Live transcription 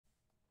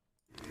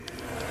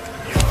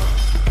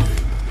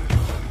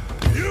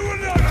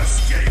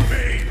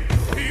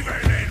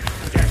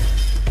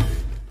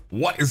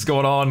What is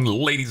going on,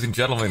 ladies and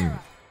gentlemen?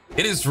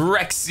 It is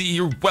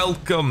Rexsi.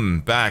 Welcome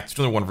back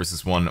to another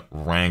 1v1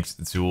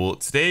 ranked duel.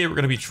 Today we're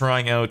going to be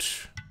trying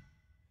out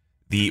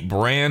the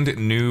brand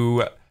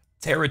new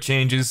TERRA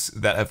changes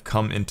that have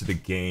come into the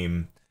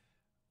game.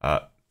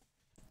 McRig.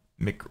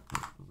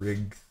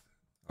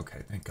 Okay,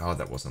 thank God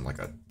that wasn't like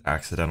an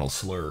accidental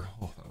slur.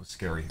 Oh, that was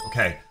scary.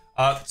 Okay,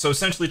 so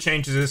essentially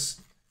changes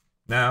this.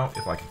 Now,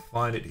 if I can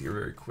find it here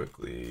very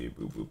quickly.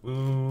 Boo, boo,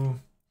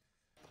 boo.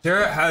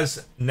 TERRA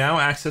has now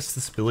access to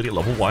this ability at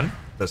level 1.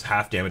 Does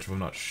half damage if I'm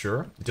not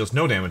sure. It deals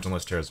no damage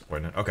unless TERRA's a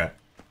point in it. Okay.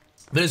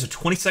 There's a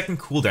 20-second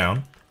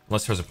cooldown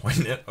unless TERRA's a point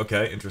in it.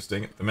 Okay,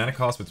 interesting. The mana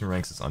cost between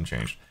ranks is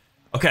unchanged.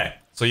 Okay,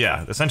 so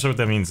yeah, essentially what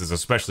that means is,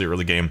 especially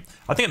early game,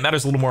 I think it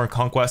matters a little more in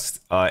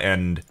Conquest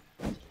and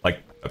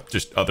like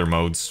just other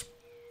modes.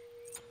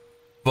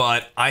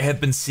 But I have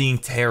been seeing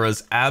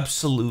TERRA's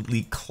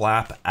absolutely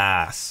clap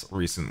ass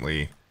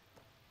recently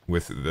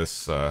with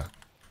this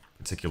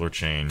particular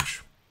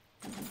change.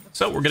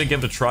 So we're gonna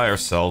give it a try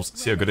ourselves,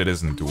 see how good it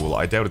is in Duel.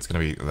 I doubt it's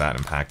gonna be that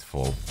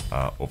impactful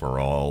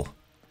overall,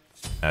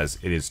 as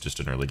it is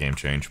just an early game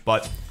change.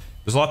 But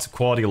there's lots of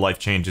quality of life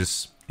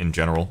changes in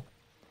general,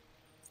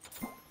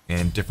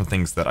 and different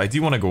things that I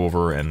do want to go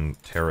over, and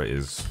TERRA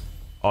is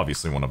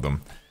obviously one of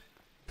them.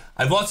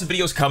 I have lots of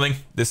videos coming.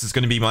 This is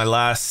going to be my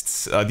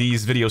last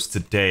these videos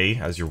today,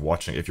 as you're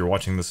watching. If you're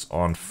watching this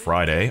on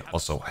Friday,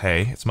 also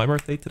hey, it's my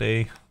birthday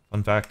today.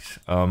 Fun fact.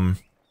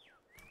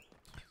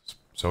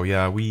 So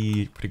yeah,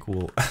 we pretty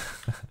cool. Okay,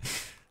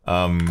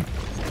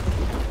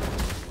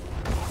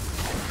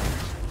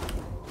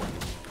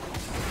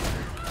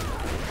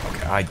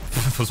 I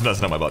was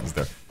messing up my buttons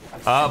there.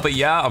 But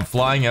yeah, I'm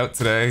flying out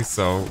today,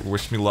 so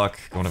wish me luck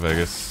going to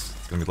Vegas.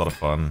 It's gonna be a lot of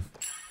fun.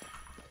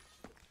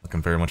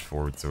 Looking very much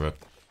forward to it.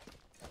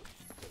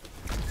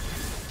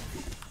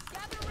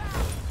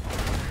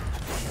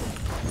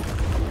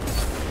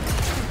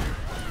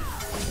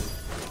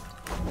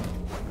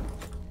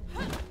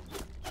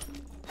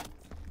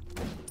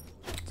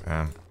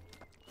 Damn.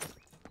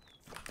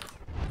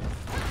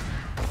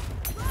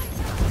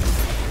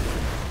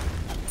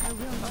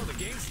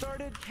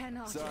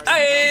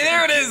 Hey,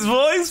 there it is,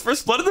 boys!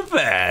 First blood in the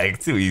bag.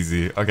 Too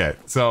easy. Okay,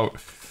 so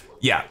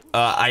yeah,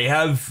 I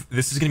have.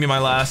 This is gonna be my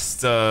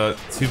last 2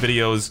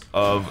 videos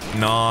of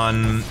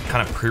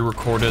kind of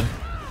pre-recorded.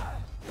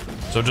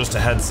 So just a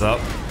heads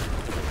up.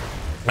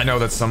 I know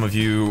that some of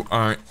you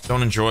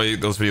don't enjoy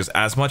those videos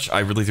as much. I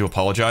really do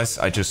apologize.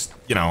 I just,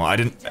 you know,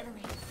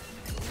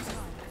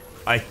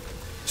 I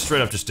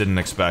straight up just didn't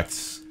expect,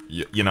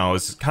 you know,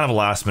 it's kind of a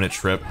last-minute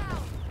trip.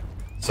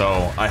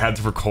 So I had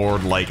to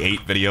record like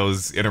 8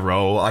 videos in a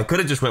row. I could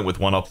have just went with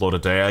 1 upload a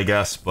day, I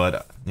guess,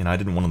 but, you know, I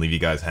didn't want to leave you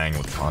guys hanging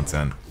with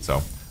content.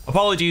 So,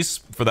 apologies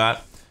for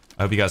that.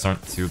 I hope you guys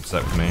aren't too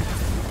upset with me.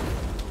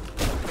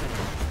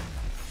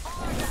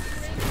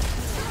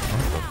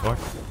 What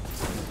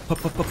the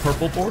fuck?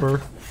 Purple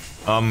border.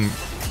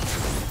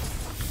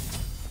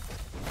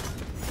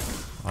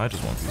 I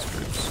just want these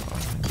creeps.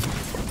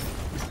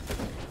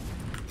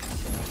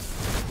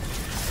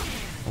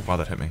 Oh wow,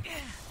 that hit me.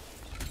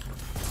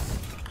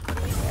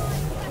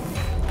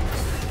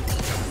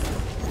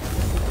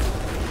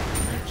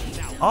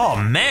 Oh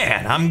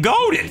man, I'm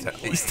goated!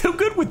 He's too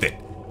good with it.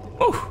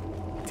 Oh,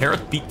 TERRA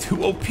beat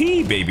 2 OP,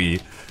 baby.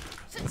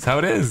 That's how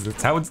it is.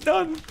 That's how it's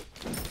done.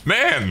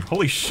 Man,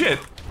 holy shit.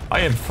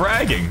 I am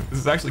fragging. This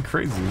is actually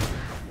crazy.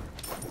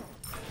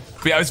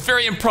 But yeah, it was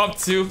very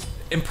impromptu.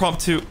 I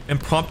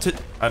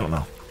don't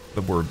know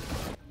the word.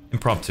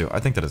 Impromptu. I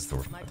think that is the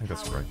word. I think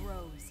that's right.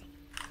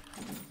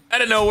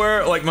 Out of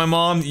nowhere, like my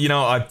mom, you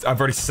know, I've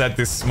already said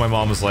this. My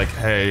mom was like,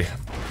 hey,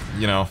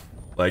 you know,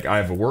 like I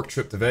have a work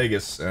trip to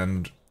Vegas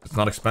and it's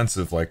not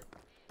expensive. Like,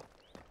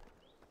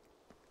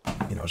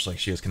 you know, it's like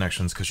she has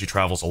connections because she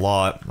travels a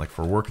lot, like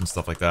for work and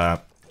stuff like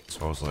that.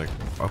 So I was like,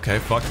 okay,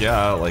 fuck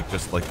yeah. Like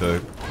just like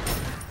the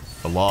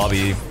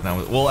lobby. And I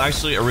was, well,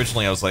 actually,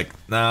 originally I was like,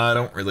 nah, I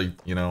don't really,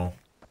 you know,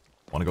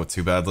 want to go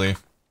too badly.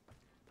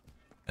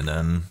 And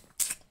then,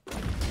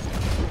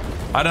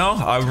 I don't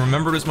know, I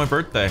remembered it was my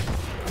birthday.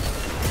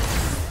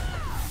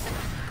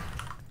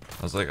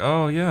 I was like,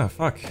 oh yeah,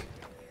 fuck.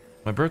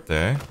 My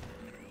birthday.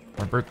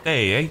 My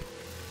birthday, eh?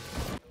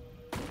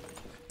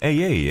 Hey,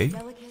 hey, eh?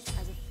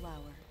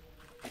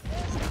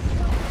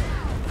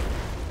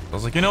 I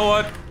was like, you know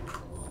what?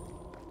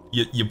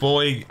 Your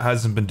boy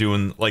hasn't been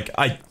doing, like,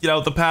 you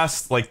know, the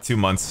past, like, 2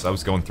 months, I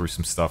was going through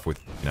some stuff with,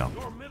 you know,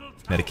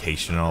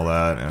 medication and all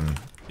that, and,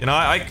 you know,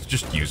 I could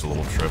just use a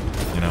little trip,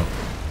 you know?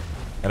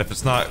 And if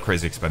it's not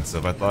crazy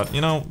expensive, I thought,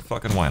 you know,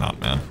 fucking why not,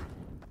 man?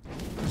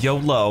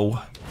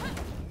 YOLO.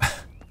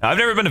 I've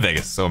never been to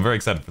Vegas, so I'm very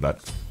excited for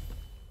that.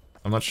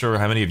 I'm not sure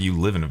how many of you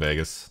live in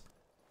Vegas.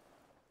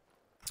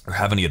 Or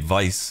have any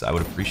advice. I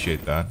would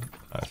appreciate that.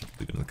 If you could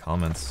leave it in the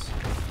comments.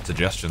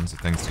 Suggestions of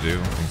things to do,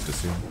 things to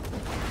see.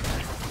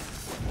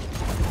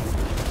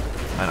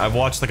 And I've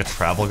watched like a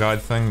travel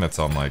guide thing that's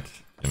on like,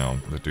 you know,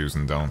 the do's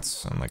and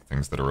don'ts and like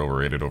things that are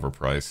overrated,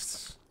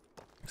 overpriced.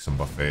 Like some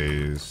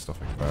buffets,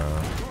 stuff like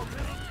that.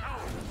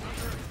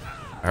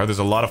 I heard there's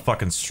a lot of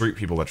fucking street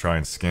people that try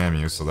and scam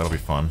you, so that'll be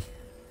fun.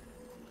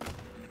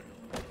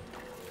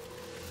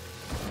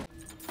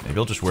 Maybe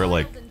I'll just wear,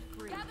 like...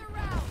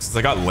 Since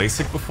I got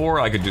LASIK before,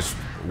 I could just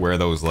wear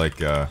those,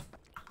 like, I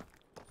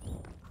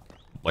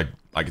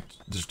could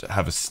just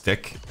have a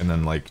stick, and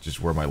then, like,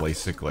 just wear my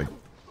LASIK, like,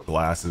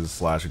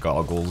 glasses /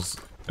 goggles,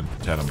 and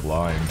pretend I'm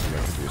blind, so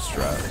that could be a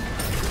strat.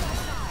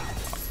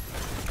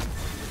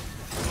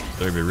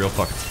 They'd be real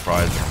fucking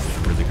surprised if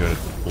I'm really good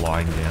at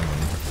blind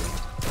gambling.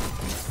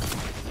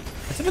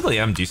 I typically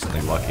am decently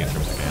lucky in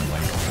terms of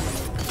gambling.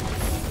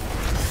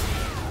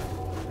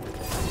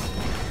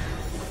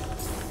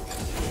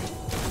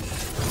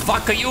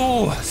 Fuck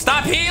you!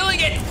 Stop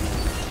healing it!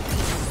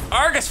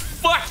 Argus,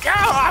 fuck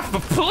off,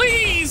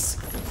 please!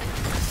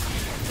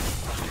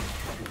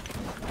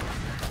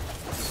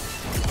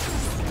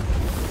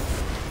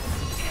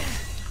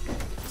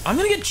 I'm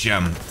gonna get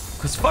gem,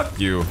 cause fuck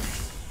you.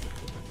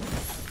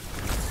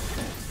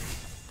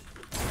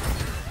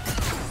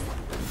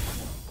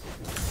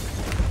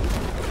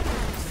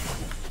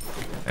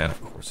 And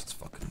of course it's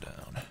fucking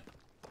down.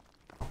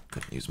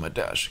 Couldn't use my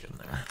dash again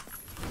there.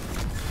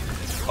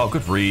 Oh,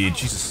 good read,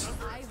 Jesus.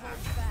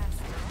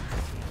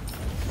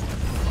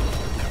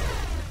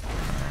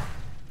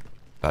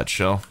 Bad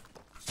shell.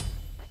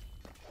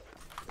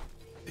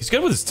 He's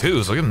good with his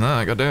twos, look at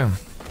that, goddamn.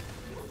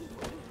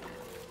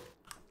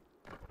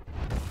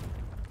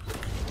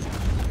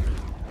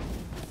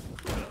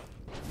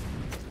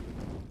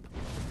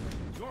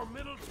 Your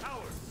middle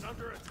tower is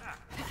under attack.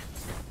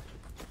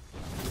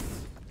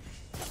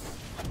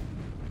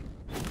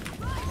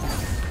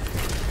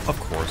 Of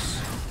course.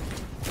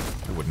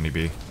 Why wouldn't he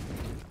be?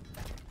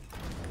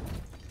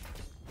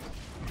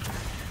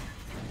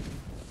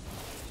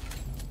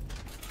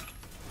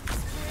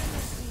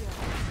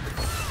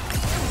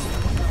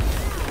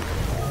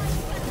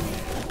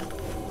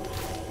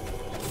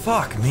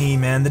 Fuck me,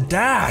 man. The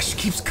dash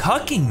keeps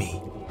cucking me.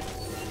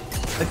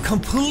 Like,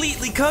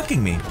 completely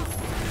cucking me.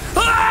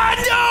 Ah,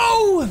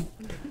 no!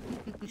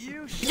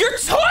 You're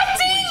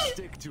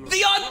taunting?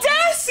 The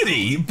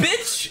audacity,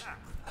 bitch!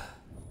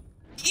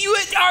 You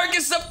hit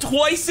Argus up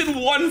twice in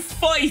one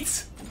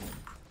fight!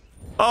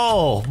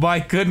 Oh, my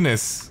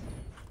goodness.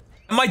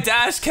 My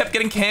dash kept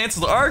getting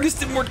canceled. Argus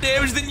did more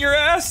damage than your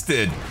ass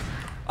did.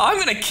 I'm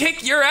gonna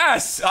kick your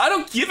ass. I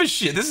don't give a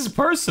shit. This is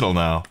personal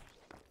now.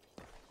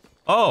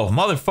 Oh,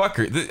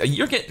 motherfucker.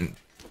 You're getting...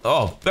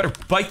 Oh, better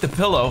bite the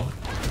pillow.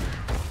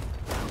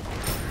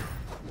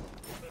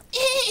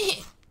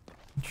 You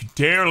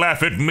dare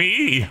laugh at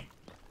me?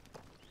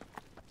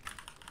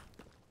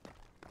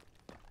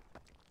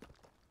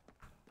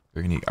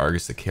 We're gonna need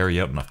Argus to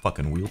carry out in a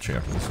fucking wheelchair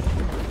for this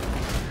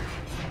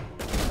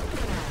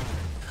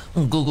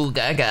one. Google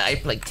Gaga, I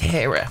play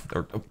TERRA.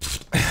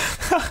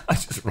 I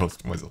just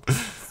roasted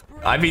myself.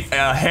 I mean,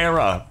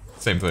 HERA.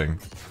 Same thing.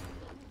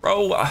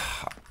 Bro,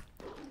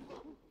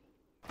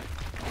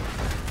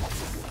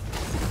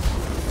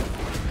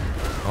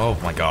 oh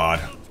my god.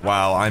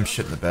 Wow, I'm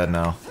shit in the bed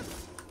now.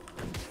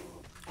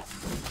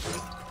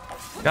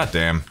 God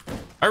damn.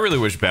 I really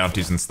wish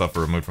bounties and stuff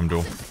were removed from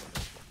Duel.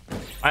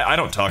 I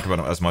don't talk about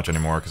it as much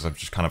anymore because I've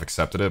just kind of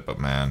accepted it, but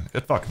man,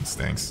 it fucking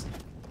stinks.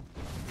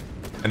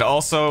 And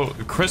also,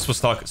 Chris was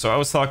talking, so I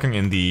was talking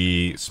in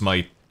the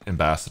Smite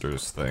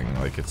ambassadors thing,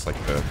 like it's like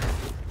the,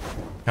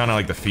 kind of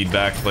like the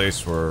feedback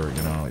place where,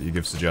 you know, you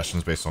give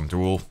suggestions based on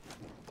Duel.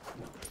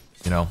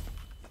 You know?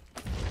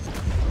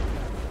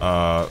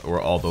 Where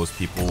all those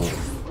people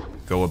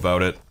go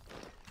about it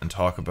and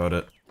talk about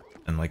it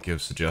and like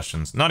give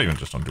suggestions, not even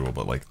just on Duel,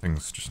 but like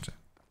things just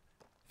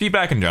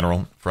feedback in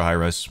general for high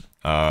res.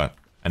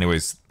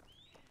 Anyways,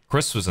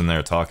 Chris was in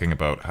there talking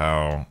about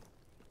how,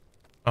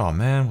 oh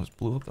man, was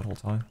blue up that whole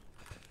time.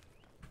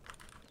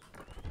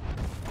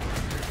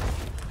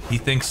 He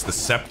thinks the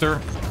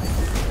scepter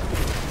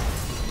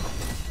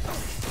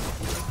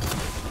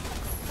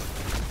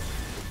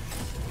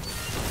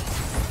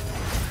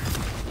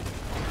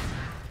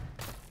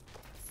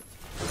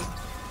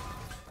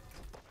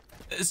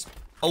is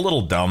a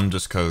little dumb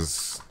just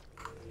because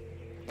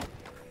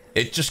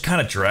it just kind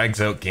of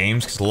drags out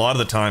games, because a lot of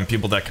the time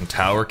people that can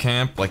tower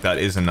camp, like that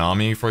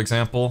Izanami, for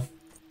example,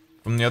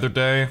 from the other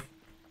day.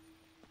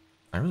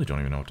 I really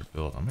don't even know what to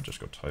build. I'm gonna just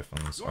go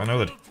Typhons. I know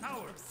that...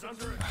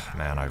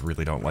 Man, I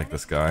really don't like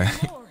this guy.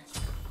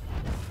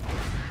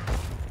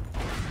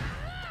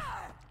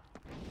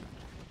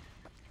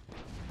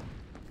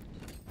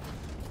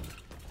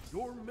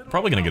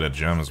 Probably gonna get a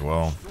gem as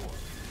well.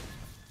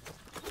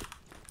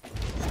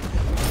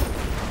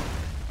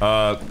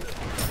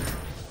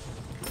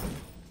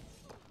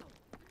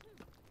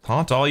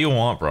 Taunt all you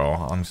want, bro.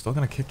 I'm still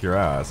gonna kick your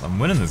ass. I'm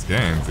winning this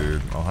game,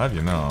 dude. I'll have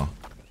you know.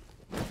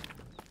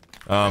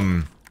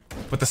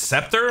 But the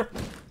scepter,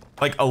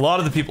 like a lot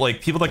of the people,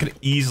 like people that could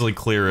easily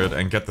clear it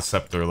and get the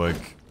scepter,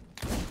 like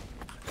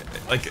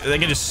they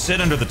can just sit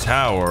under the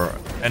tower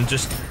and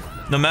just,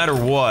 no matter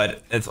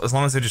what, as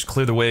long as they just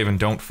clear the wave and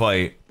don't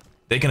fight,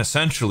 they can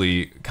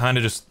essentially kind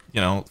of just, you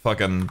know,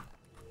 fucking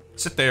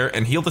sit there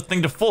and heal the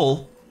thing to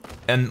full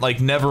and like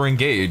never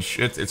engage.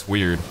 It's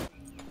weird.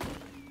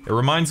 It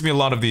reminds me a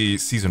lot of the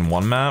Season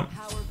 1 map.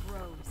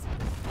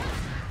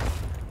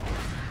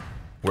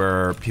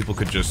 Where people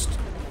could just,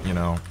 you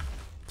know...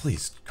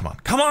 Please, come on.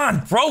 Come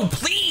on, bro,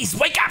 please,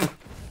 wake up!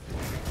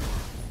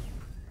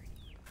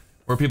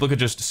 Where people could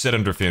just sit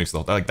under Phoenix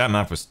though. Like, that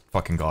map was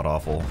fucking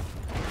god-awful.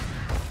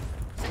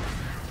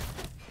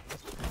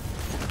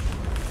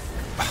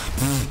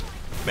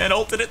 Man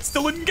ulted it,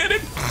 still didn't get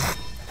it.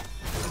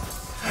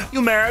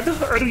 You mad?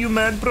 Are you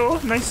mad, bro?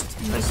 Nice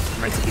to hear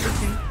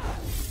you.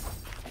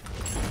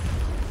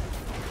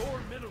 Your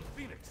middle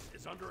Phoenix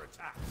is under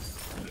attack.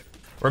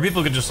 Where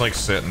people could just like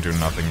sit and do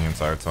nothing the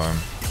entire time.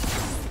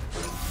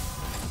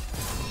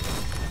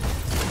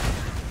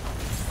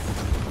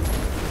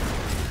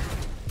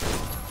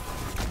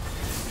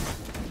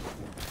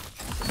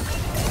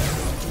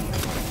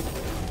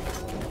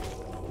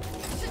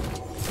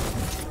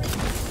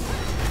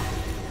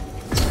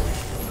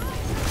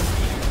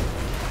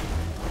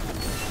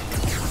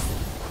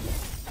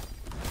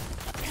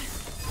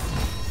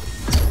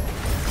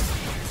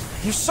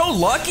 You're so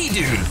lucky,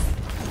 dude.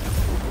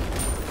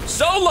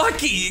 So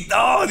lucky.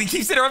 Oh, he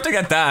keeps interrupting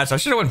at dash. I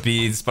should have went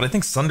beads, but I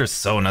think Sunder's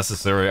so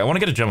necessary. I want to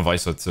get a gem of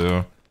ISO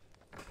too.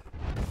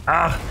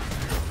 Ah,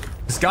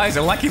 this guy's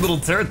a lucky little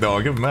turd though.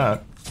 I'll give him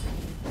that.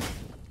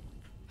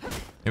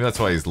 Maybe that's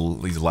why he's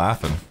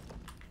laughing.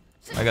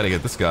 I gotta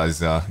get this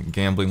guy's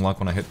gambling luck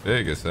when I hit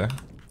Vegas, eh?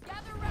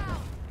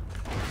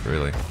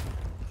 Really?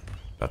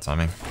 Bad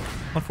timing.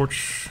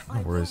 Unfortunate.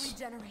 No worries.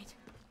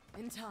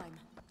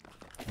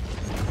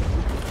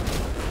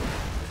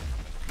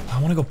 I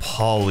want to go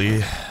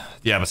Polly.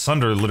 Yeah, but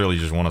Sunder literally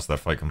just won us that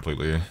fight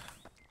completely.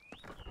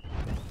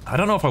 I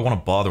don't know if I want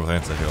to bother with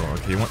anti-heal.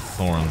 Okay, he went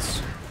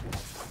Thorns.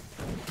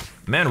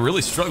 Man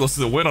really struggles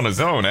to win on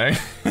his own, eh?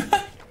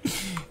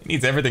 He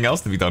needs everything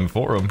else to be done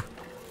for him.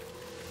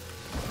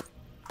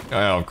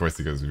 Oh, of course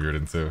he goes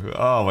Weird too.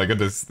 Oh my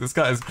goodness, this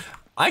guy is...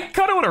 I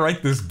kind of want to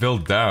write this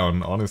build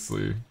down,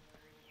 honestly.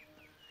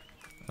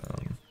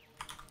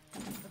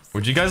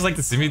 Would you guys like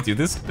to see me do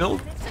this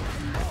build?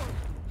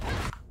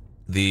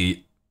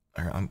 The...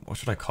 what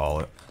should I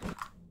call it?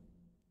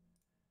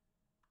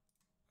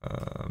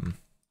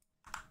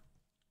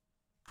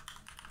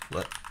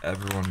 Let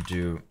everyone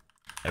do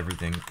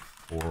everything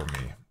for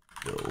me.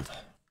 Build.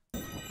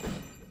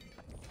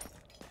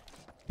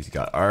 He's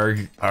got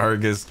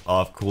Argus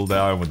off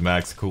cooldown with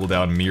max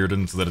cooldown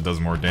Mirrodin so that it does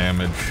more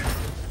damage.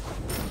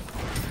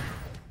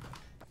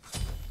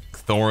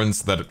 Thorns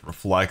so that it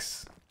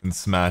reflects and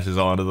smashes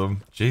onto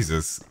them.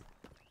 Jesus.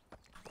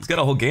 He's got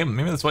a whole game.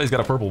 Maybe that's why he's got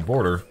a purple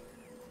border.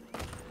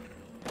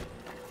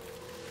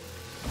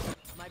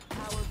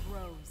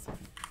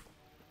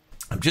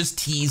 I'm just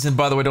teasing,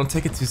 by the way, don't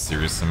take it too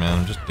seriously, man.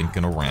 I'm just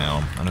thinking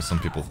around. I know some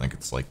people think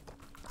it's like,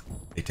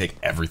 they take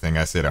everything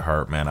I say to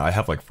heart, man. I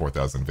have like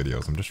 4,000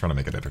 videos. I'm just trying to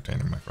make it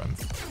entertaining, my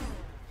friends.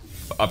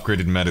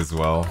 Upgraded med as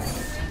well.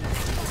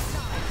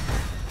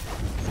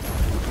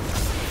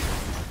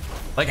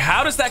 Like,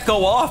 how does that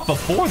go off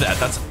before that?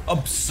 That's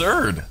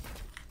absurd.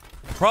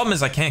 The problem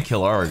is I can't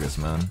kill Argus,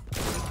 man.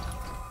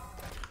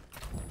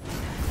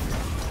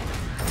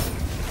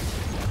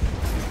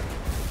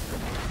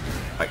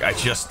 I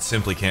just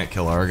simply can't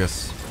kill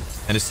Argus.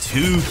 And his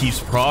 2 keeps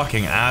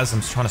proccing as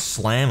I'm trying to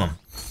slam him.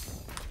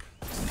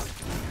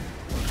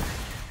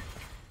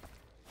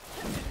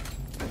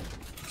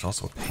 It's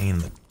also a pain in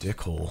the dick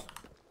hole.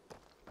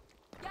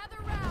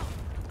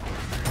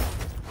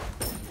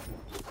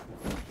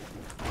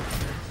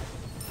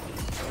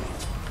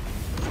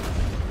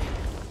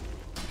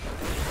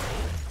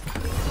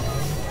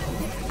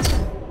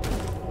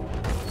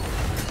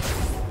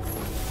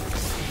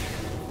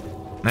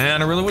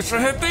 Man, I really wish I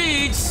had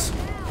beads.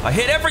 I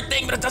hit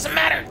everything, but it doesn't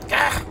matter.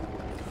 Gah.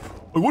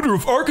 I wonder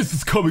if Argus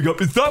is coming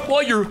up. Is that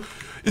why you're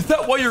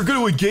going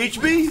to engage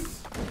me?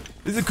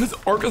 Is it because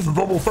Argus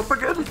bubbles up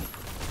again?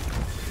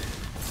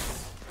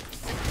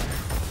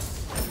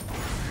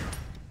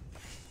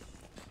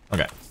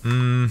 Okay.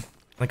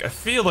 Like I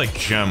feel like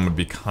gem would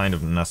be kind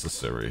of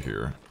necessary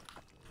here.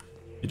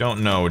 You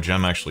don't know,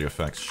 gem actually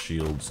affects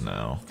shields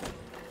now.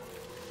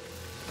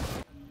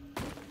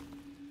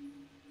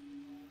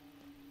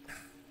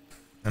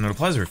 And it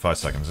applies every 5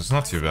 seconds. It's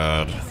not too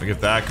bad. If we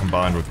get that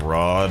combined with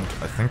Rod,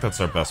 I think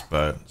that's our best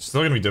bet.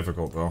 Still gonna be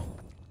difficult, though.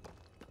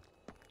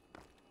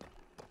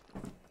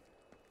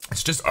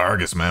 It's just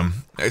Argus, man.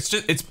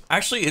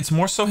 It's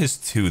more so his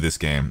 2 this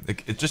game.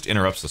 It just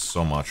interrupts us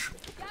so much.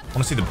 I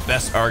wanna see the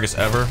best Argus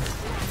ever?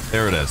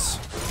 There it is.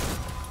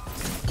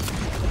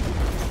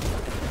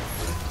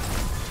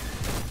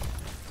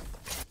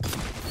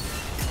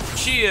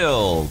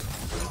 Shield!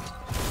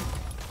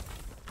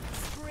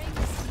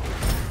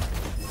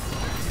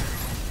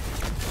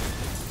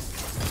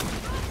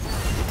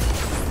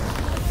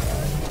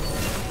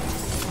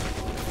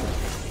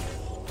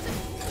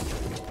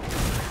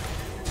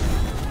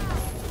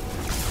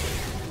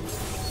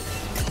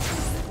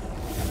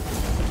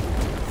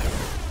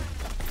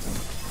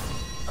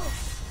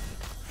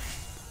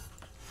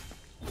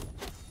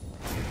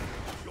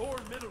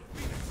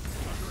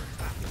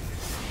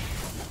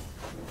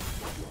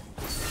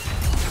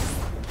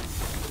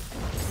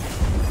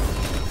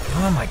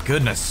 Oh my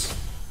goodness.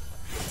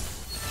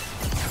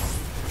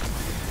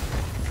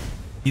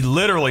 He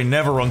literally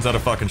never runs out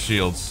of fucking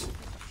shields.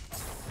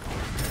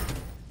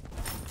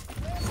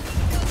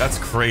 That's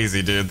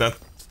crazy, dude.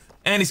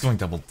 And he's going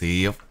double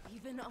D.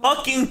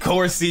 Fucking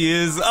course he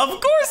is. Of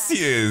course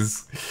he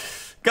is.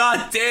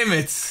 God damn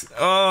it.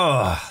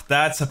 Oh,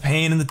 that's a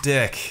pain in the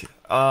dick.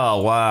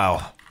 Oh,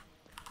 wow.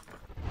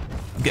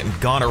 I'm getting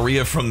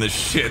gonorrhea from this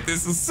shit.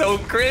 This is so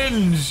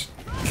cringe.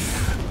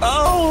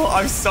 Oh,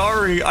 I'm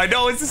sorry. I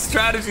know it's a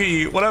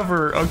strategy.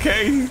 Whatever,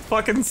 okay?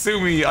 Fucking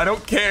sue me. I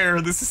don't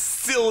care. This is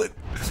still... It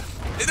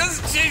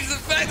doesn't change the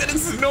fact that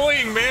it's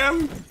annoying,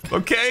 man.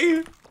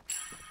 Okay?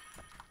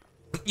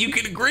 You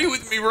can agree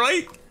with me,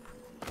 right?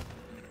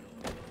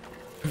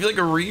 I feel like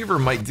a Reaver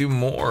might do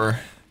more.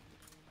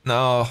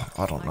 No,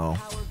 I don't know.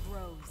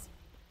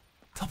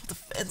 Double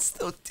defense,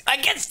 though.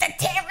 Against the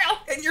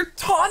TERRA, and you're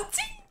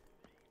taunting?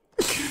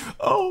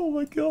 Oh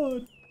my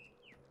god.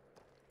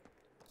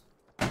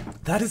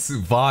 That is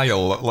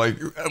vile. Like,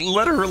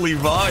 literally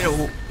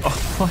vile.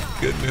 Oh my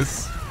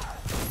goodness.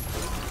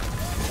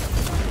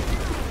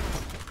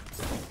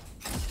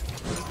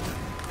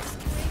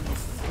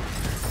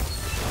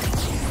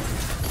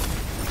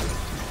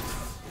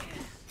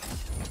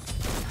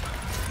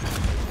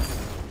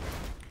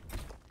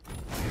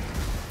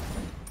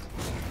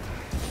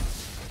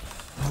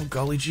 Oh,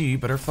 golly gee,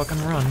 better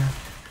fucking run.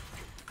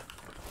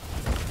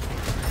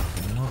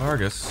 No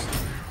Argus.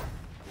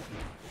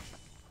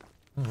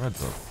 Oh,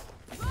 red's up.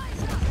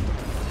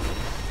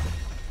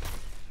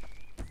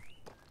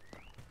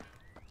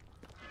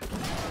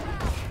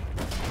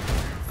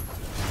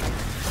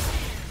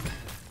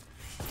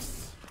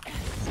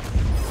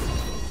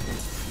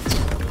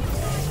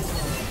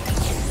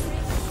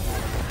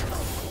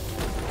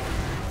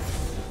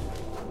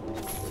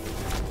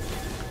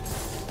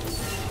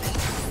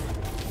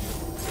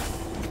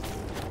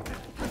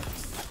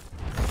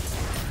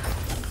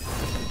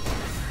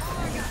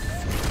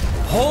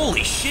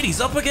 Holy shit, he's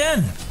up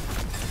again!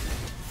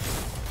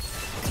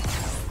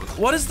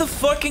 What is the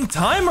fucking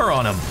timer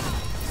on him?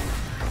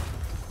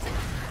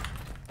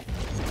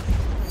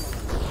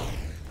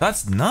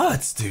 That's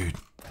nuts, dude.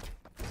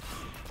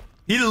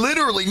 He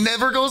literally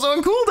never goes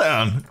on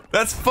cooldown.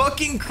 That's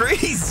fucking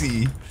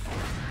crazy.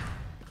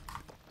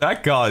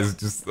 That guy is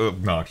just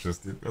obnoxious,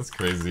 dude. That's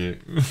crazy.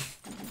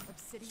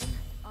 Obsidian,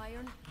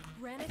 iron,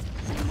 granite,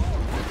 and more.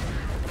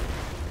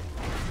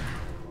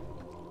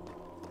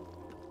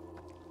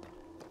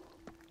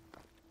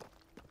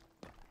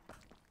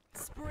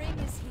 Spring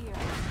is here.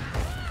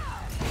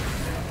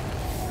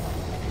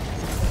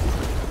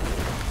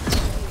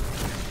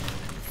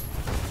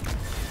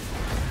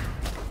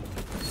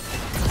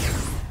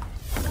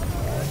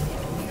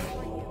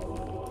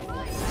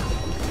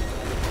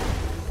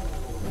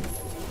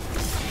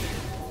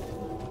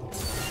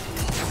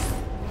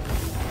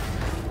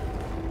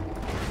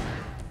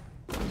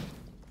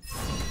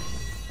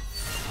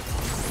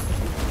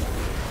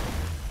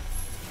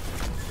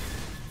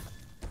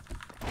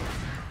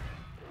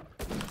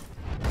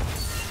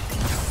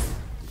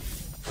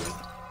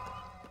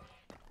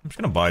 I'm just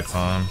gonna buy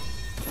time.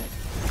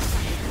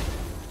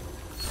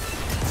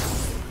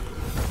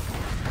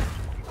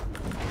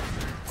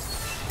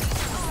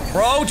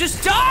 Bro,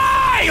 just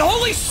die!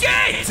 Holy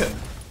shit!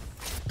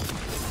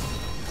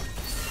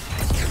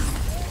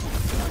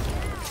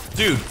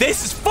 Dude,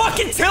 this is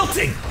fucking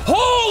tilting!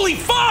 Holy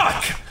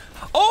fuck!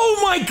 Oh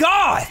my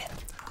god!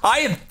 I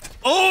am...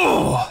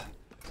 Oh!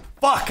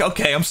 Fuck,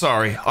 okay, I'm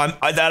sorry.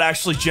 That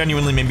actually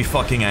genuinely made me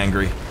fucking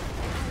angry.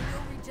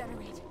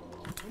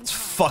 It's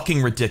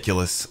fucking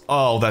ridiculous.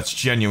 Oh, that's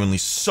genuinely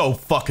so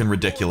fucking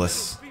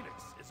ridiculous.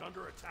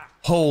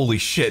 Holy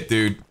shit,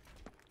 dude.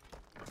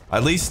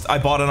 At least I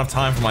bought enough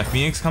time for my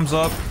Phoenix comes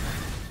up.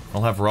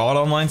 I'll have Rod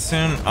online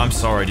soon. I'm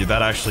sorry, dude.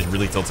 That actually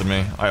really tilted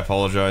me. I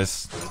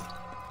apologize.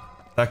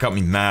 That got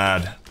me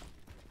mad.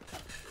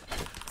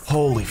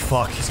 Holy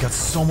fuck, he's got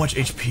so much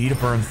HP to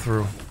burn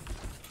through.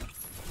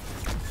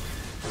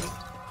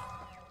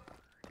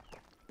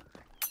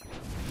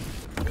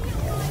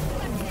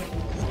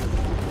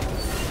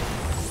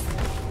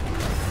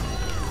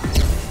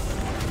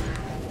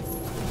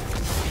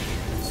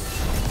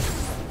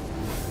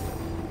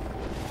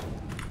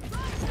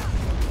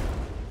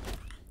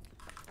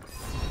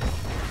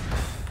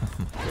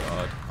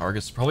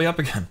 Argus is probably up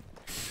again.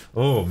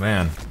 Oh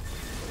man,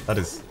 that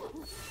is.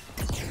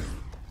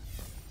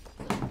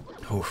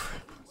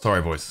 Oof.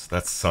 Sorry, boys.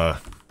 That's I'm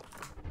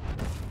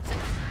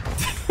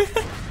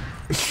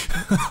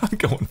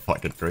going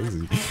fucking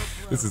crazy.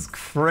 This is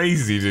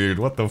crazy, dude.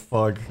 What the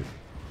fuck?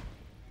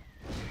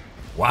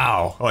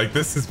 Wow. Like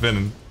this has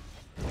been.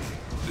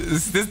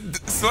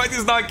 Smite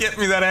does not get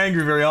me that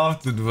angry very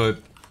often, but.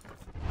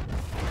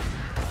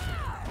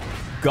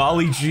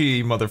 Golly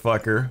gee,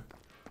 motherfucker.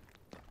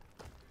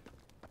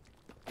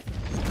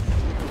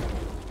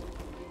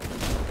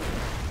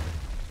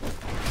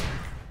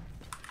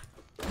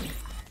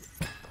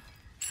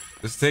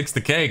 This takes the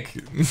cake.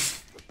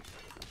 This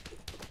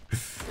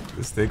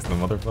takes the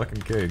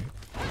motherfucking cake.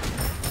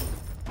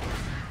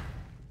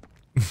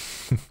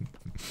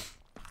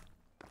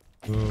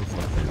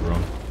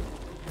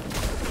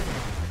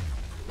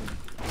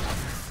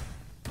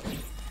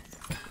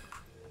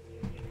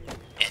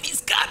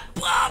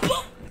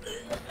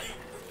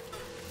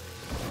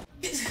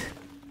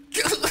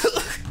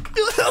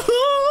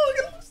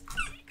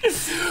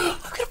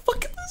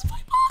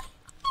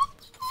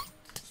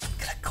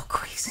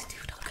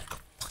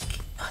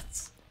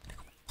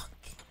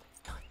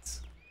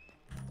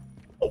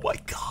 my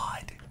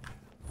god.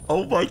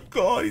 Oh my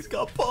god, he's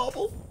got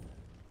BAUBLE.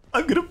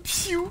 I'm gonna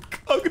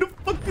puke. I'm gonna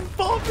fucking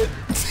vomit.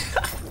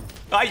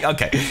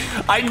 Okay.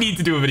 I need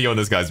to do a video on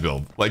this guy's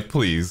build. Like,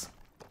 please.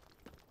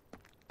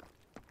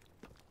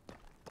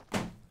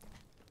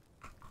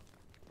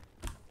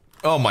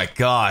 Oh my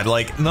god,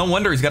 like, no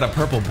wonder he's got a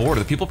purple border.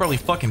 The people probably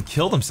fucking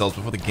kill themselves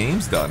before the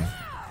game's done.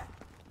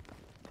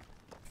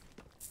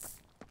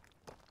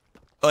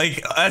 Like,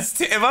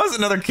 if I was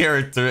another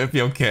character, it'd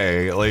be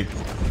okay. Like,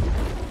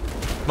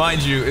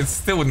 mind you, it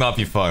still would not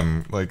be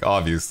fun. Like,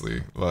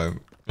 obviously, but...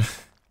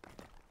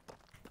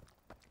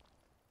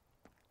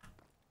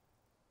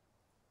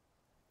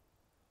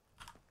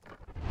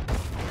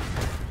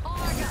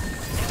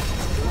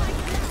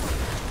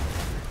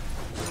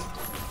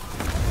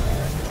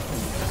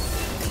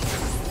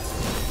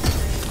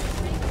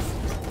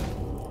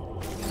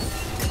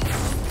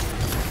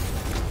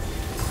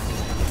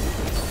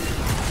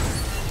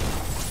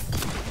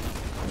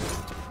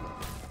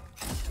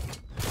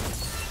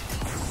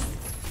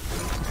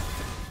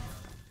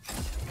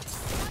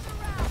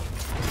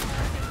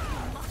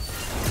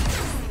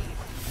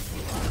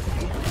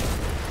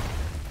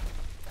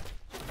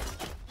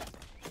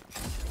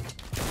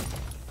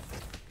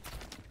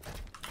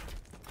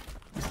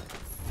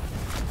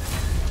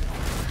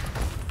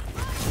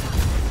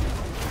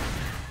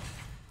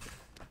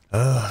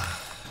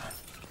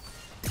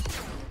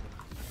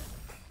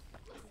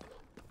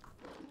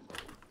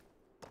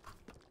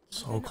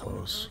 So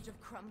close.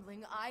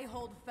 I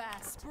hold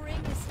fast. Spring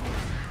is here.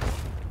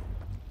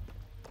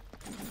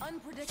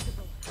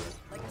 Unpredictable,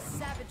 like a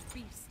savage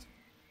beast.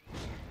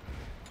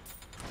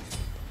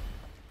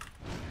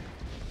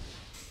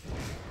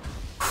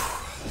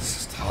 This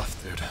is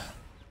tough, dude.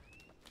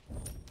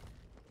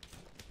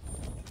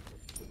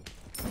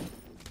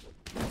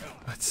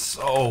 It's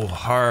so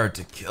hard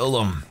to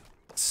kill him.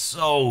 It's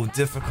so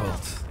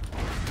difficult.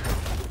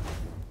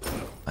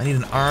 I need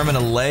an arm and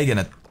a leg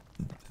and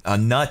a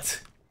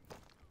nut.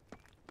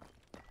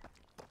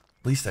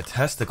 At least a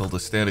testicle to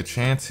stand a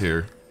chance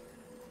here.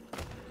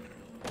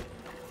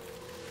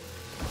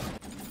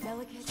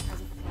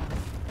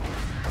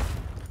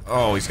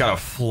 Oh, he's got a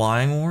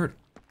flying ward?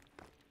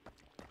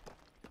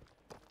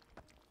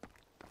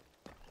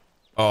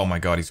 Oh my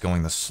god, he's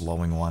going the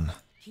slowing one.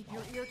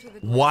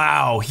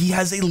 Wow, he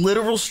has a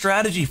literal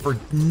strategy for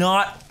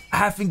not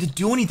having to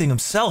do anything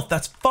himself.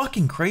 That's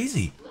fucking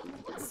crazy.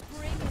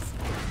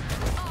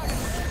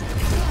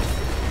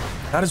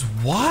 That is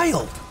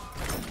wild.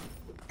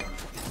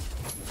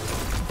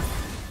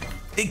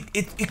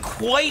 It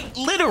quite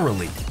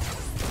literally.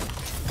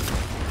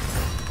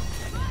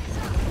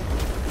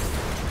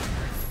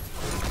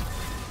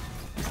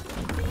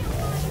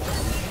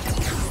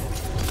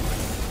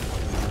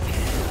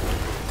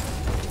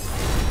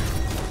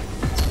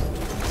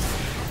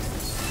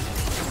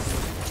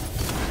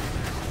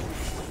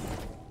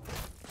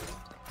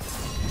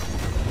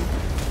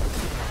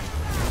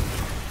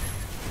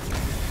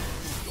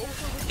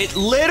 It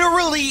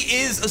literally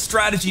is a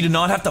strategy to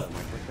not have to...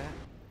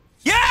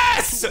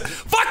 Yes!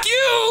 Fuck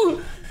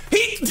you!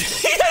 He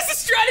has a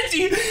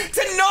strategy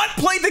to not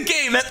play the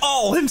game at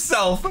all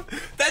himself.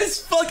 That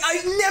is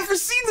I've never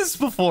seen this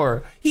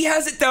before. He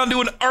has it down to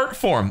an art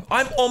form.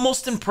 I'm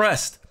almost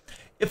impressed.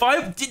 If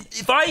I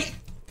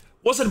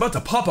wasn't about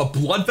to pop a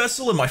blood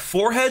vessel in my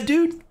forehead,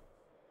 dude.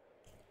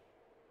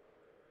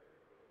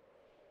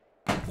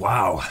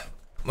 Wow.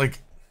 Like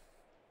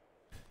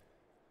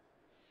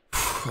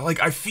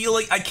I feel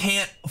like I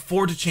can't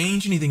afford to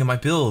change anything in my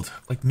build.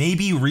 Like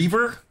maybe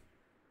Reaver?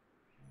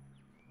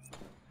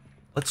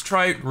 Let's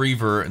try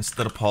Reaver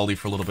instead of Poly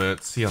for a little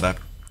bit. See how that,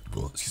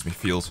 excuse me,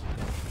 feels.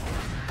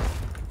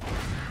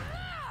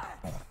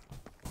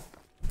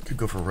 Could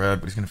go for red,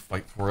 but he's gonna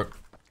fight for it.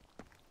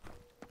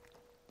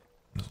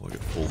 Just look at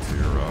full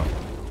tier.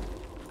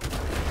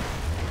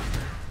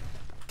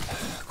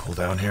 Cool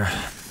down here.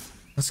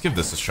 Let's give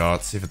this a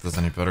shot. See if it does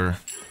any better.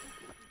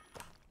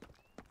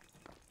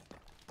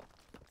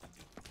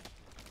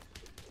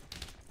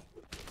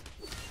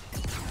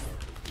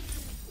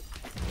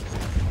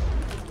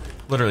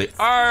 Literally,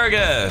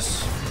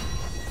 Argus!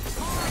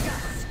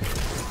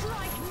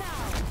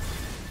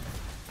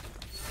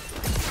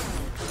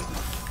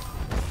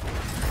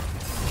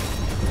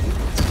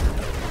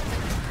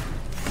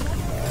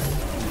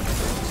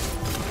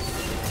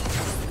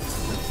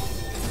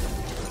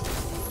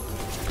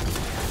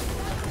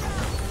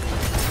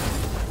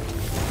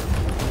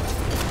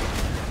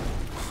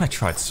 I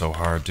tried so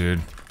hard,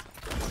 dude.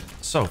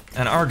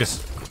 And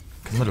Argus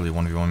can literally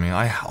 1v1 me.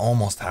 I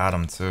almost had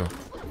him too.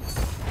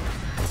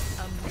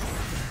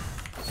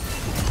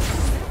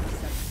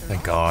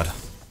 Thank God.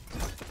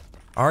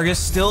 Argus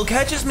still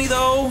catches me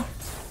though.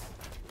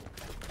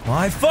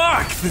 My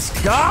fuck, this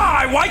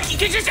guy! Why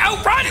can't you just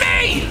outrun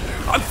me?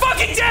 I'm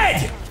fucking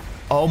dead!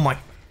 Oh my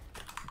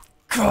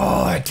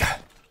God.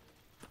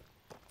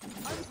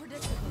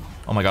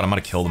 Oh my God, I might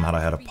have killed him had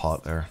I had a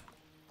pot there.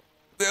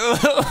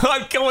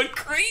 I'm going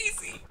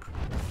crazy.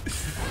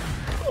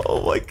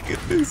 Oh my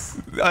goodness.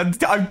 I'm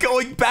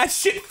going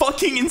batshit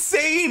fucking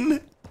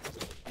insane.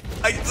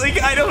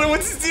 I don't know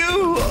what to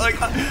do.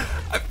 Like,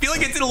 I feel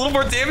like I did a little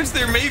more damage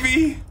there,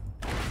 maybe.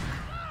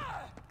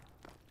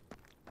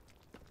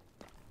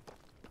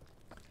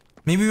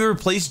 Maybe we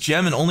replace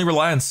Gem and only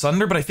rely on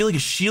Sunder, but I feel like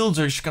his shields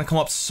are just gonna come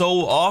up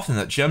so often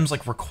that Gem's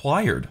like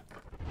required.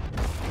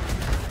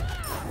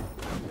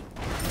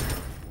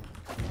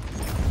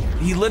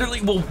 He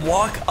literally will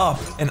walk up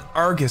an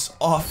Argus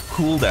off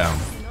cooldown.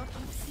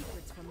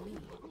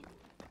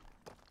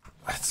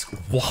 That's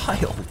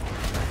wild.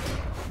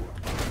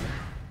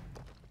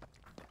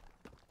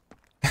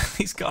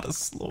 He's got a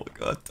slow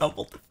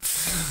double.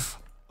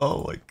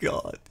 Oh my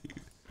god,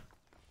 dude.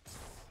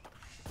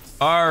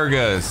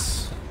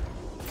 Argus.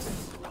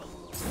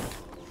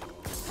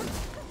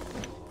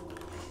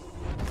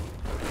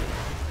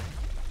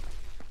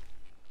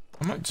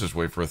 I might just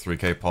wait for a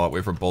 3k pot,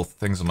 wait for both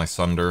things on my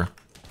Sunder.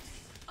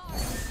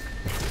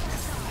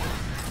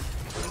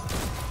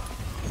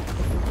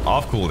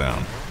 Off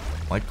cooldown,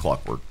 like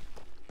clockwork.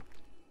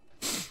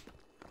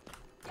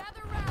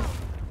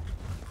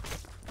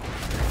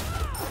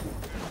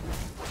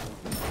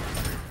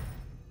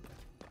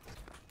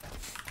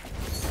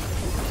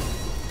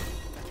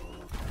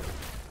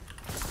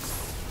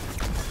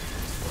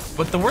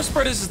 But the worst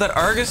part is that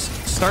Argus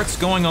starts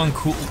going on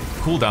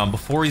cooldown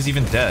before he's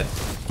even dead.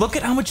 Look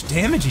at how much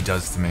damage he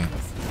does to me.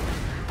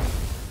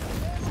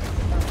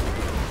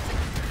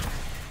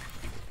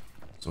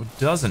 So it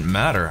doesn't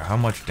matter how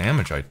much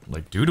damage I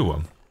like do to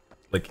him.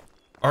 Like,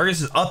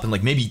 Argus is up in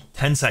like maybe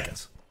 10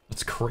 seconds.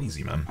 That's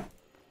crazy, man.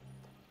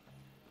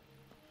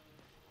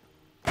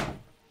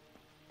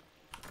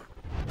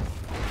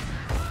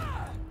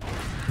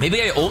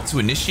 Maybe I ult to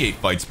initiate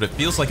fights, but it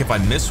feels like if I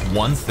miss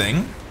one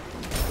thing,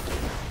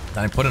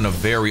 then I'm put in a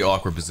very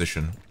awkward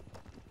position.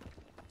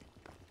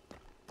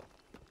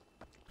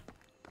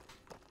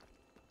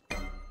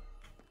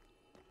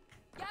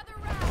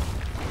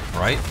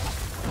 Right?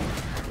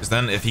 Because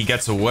then if he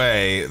gets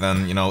away,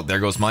 then, you know, there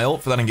goes my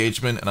ult for that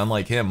engagement, and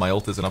unlike him, my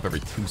ult isn't up every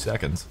 2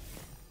 seconds.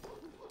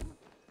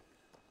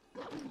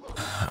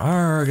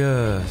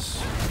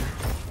 Argus.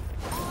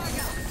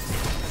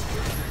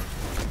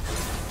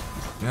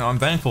 You know, I'm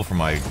thankful for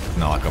my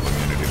knockup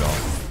immunity, though.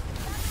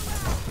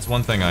 That's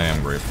one thing I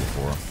am grateful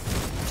for.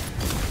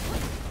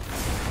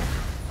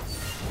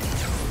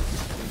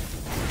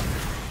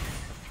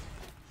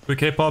 Quick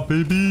K-pop,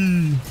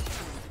 baby!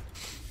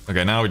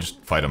 Okay, now we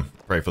just fight him.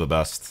 Pray for the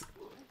best.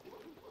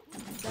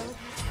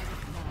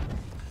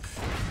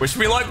 Wish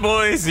me luck,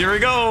 boys! Here we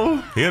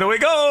go! Here we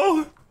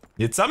go!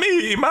 It's a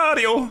me,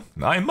 Mario!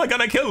 I'm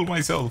gonna kill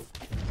myself.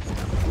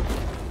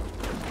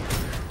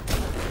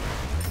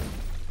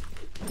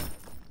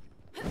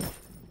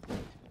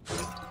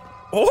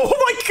 Oh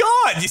my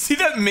god! You see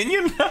that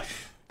minion?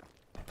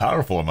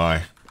 Powerful am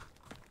I?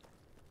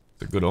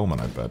 It's a good omen,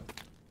 I bet.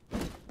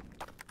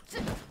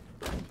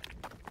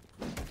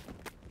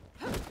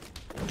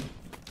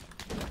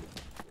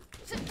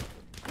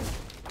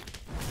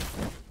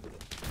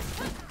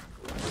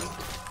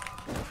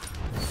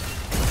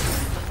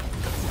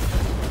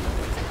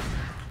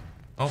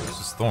 Oh,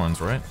 this is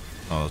Thorns, right?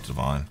 Oh, it's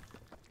Divine.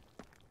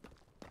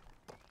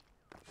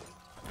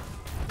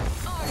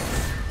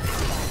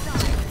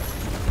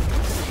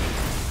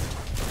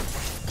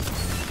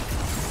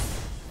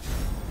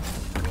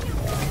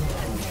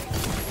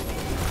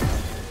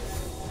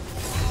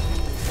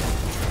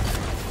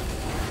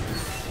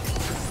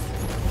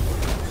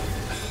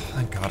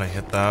 Thank God I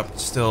hit that.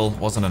 Still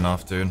wasn't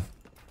enough, dude.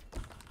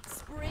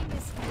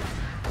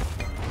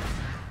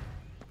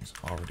 He's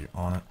already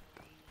on it.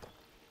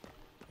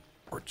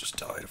 Or just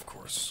died, of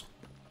course.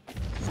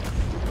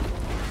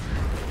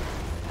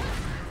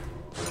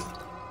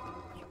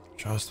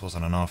 Just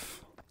wasn't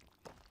enough.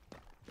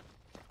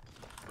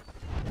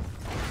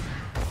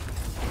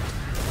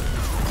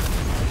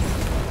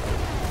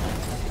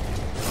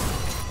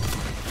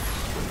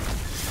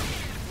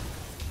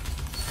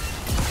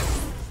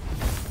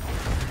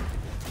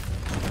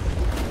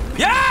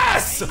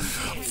 Yes!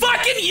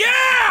 Fucking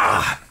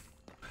yeah!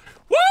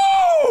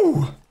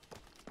 Woo!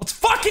 Let's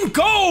fucking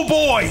go,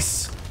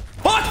 boys!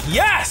 Fuck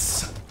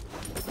yes!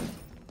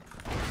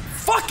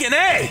 Fucking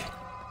A!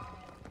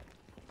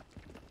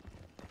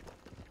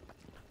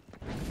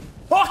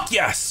 Fuck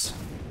yes!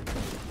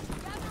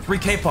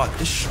 3k pot.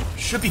 This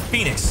should be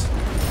Phoenix.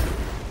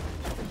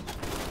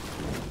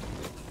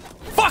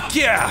 Fuck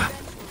yeah!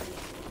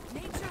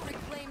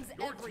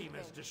 Your team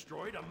has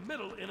destroyed a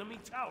middle enemy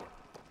tower.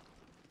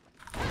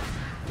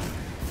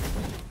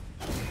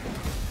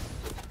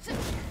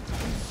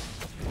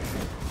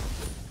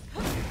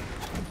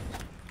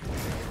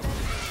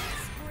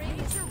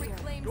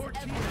 Your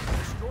team has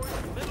destroyed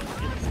a middle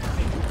enemy.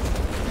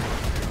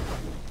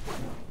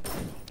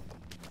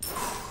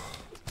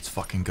 Let's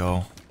fucking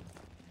go.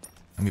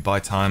 Let me buy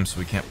time so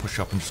we can't push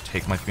up and just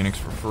take my Phoenix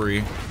for free.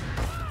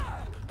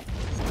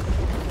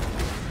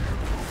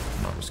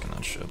 I'm not risking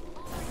that shit.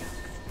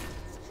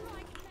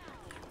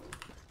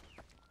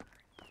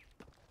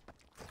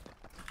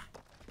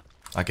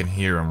 I can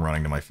hear him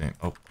running to my Phoenix.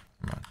 Oh,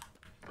 never mind.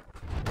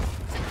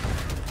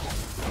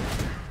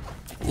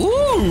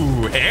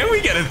 Ooh, and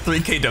we get a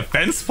 3K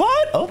defense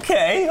spot?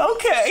 Okay,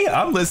 okay.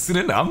 I'm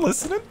listening. I'm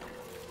listening.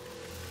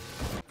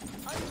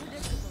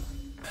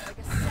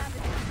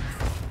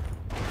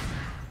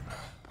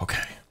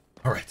 Okay.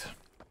 All right.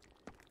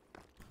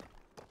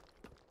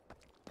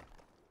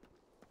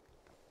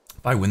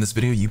 If I win this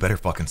video, you better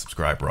fucking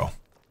subscribe, bro.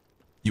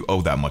 You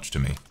owe that much to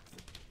me.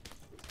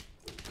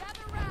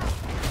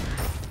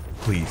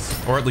 Please.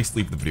 Or at least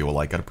leave the video a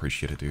like. I'd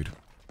appreciate it, dude.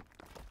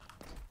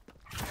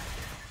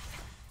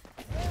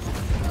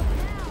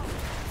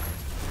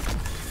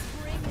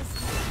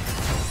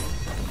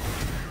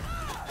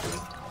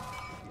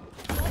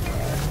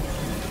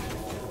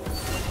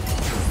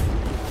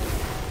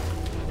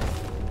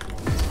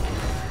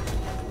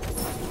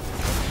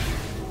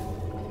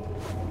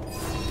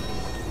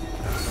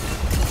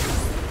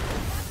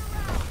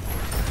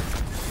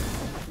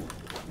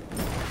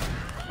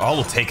 I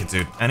will take it,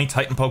 dude. Any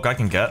Titan poke I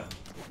can get,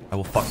 I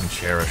will fucking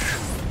cherish.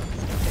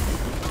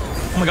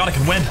 Oh my god, I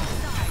can win.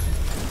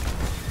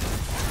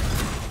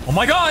 Oh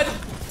my god!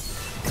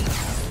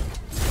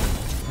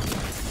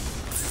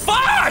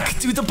 Fuck!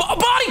 Dude, the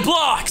body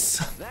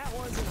blocks!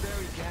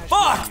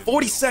 Fuck!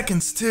 40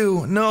 seconds,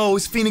 too. No,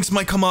 his Phoenix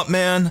might come up,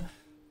 man.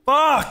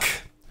 Fuck!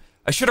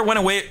 I should have went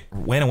away.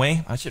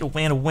 I should have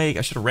ran away.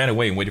 I should have ran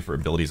away and waited for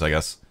abilities, I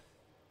guess.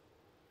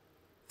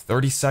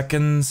 30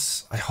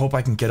 seconds. I hope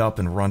I can get up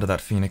and run to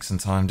that Phoenix in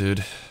time,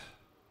 dude.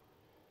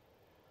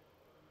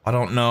 I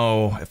don't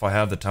know if I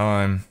have the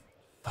time.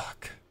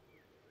 Fuck.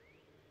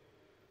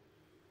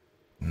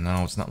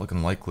 No, it's not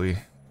looking likely.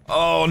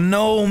 Oh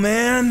no,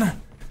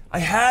 man! I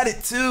had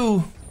it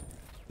too!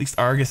 At least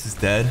Argus is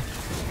dead.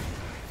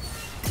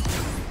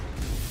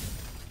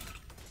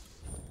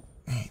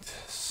 8,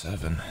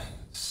 7,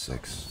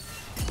 6,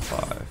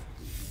 5.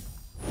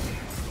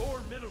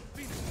 Your middle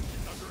Phoenix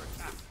is under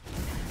attack.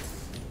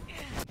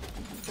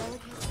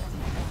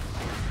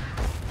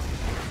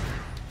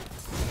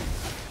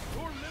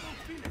 Your middle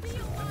Phoenix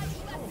is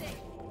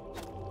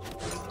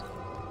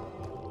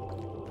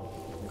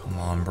Come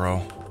on,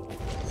 bro.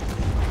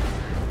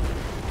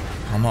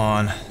 Come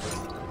on.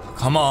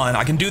 Come on,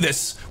 I can do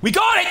this. We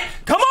got it!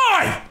 Come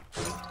on!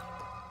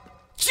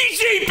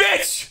 GG,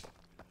 bitch!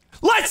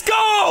 Let's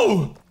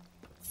go!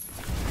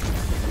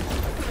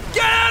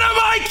 Get out of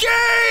my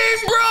game,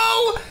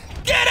 bro!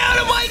 Get out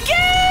of my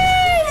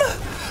game!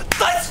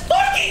 Let's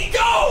fucking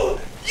go!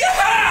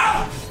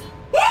 Yeah!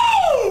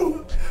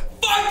 Woo!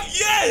 Fuck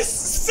yes!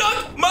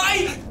 Suck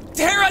my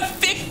Terra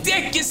thick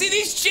dick! You see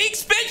these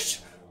cheeks, bitch?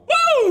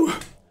 Woo!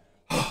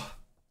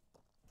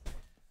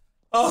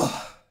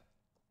 Oh.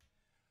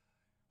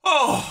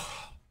 Oh.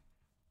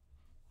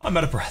 I'm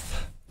out of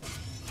breath.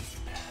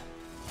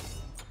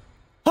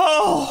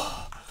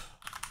 Oh.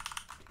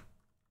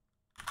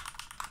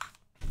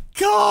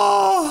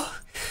 God.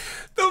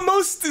 The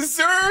most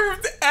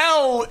deserved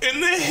L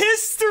in the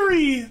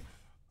history.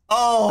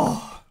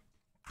 Oh.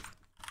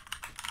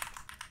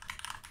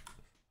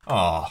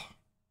 Oh.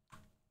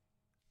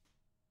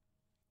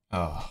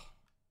 Oh.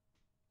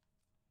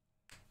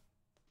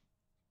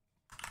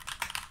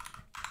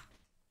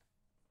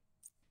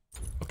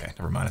 Okay,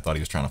 never mind. I thought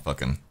he was trying to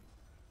fucking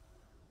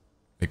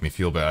make me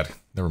feel bad.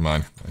 Never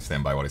mind. I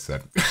stand by what I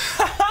said.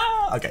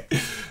 Okay.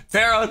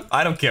 Terra,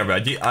 I don't care,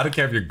 man. I don't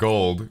care if you're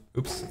gold.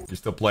 Oops, you're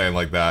still playing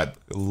like that.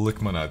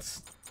 Lick my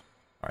nuts.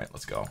 Alright,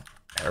 let's go.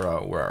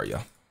 Terra, where are you?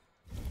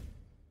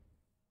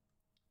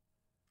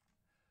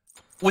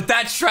 With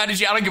that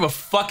strategy, I don't give a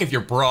fuck if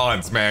you're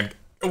bronze, man.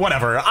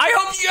 Whatever. I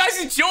hope you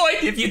guys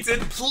enjoyed. If you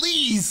did,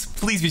 please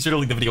be sure to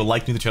leave the video a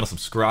like, new to the channel,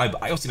 subscribe.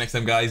 I will see you next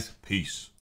time, guys. Peace.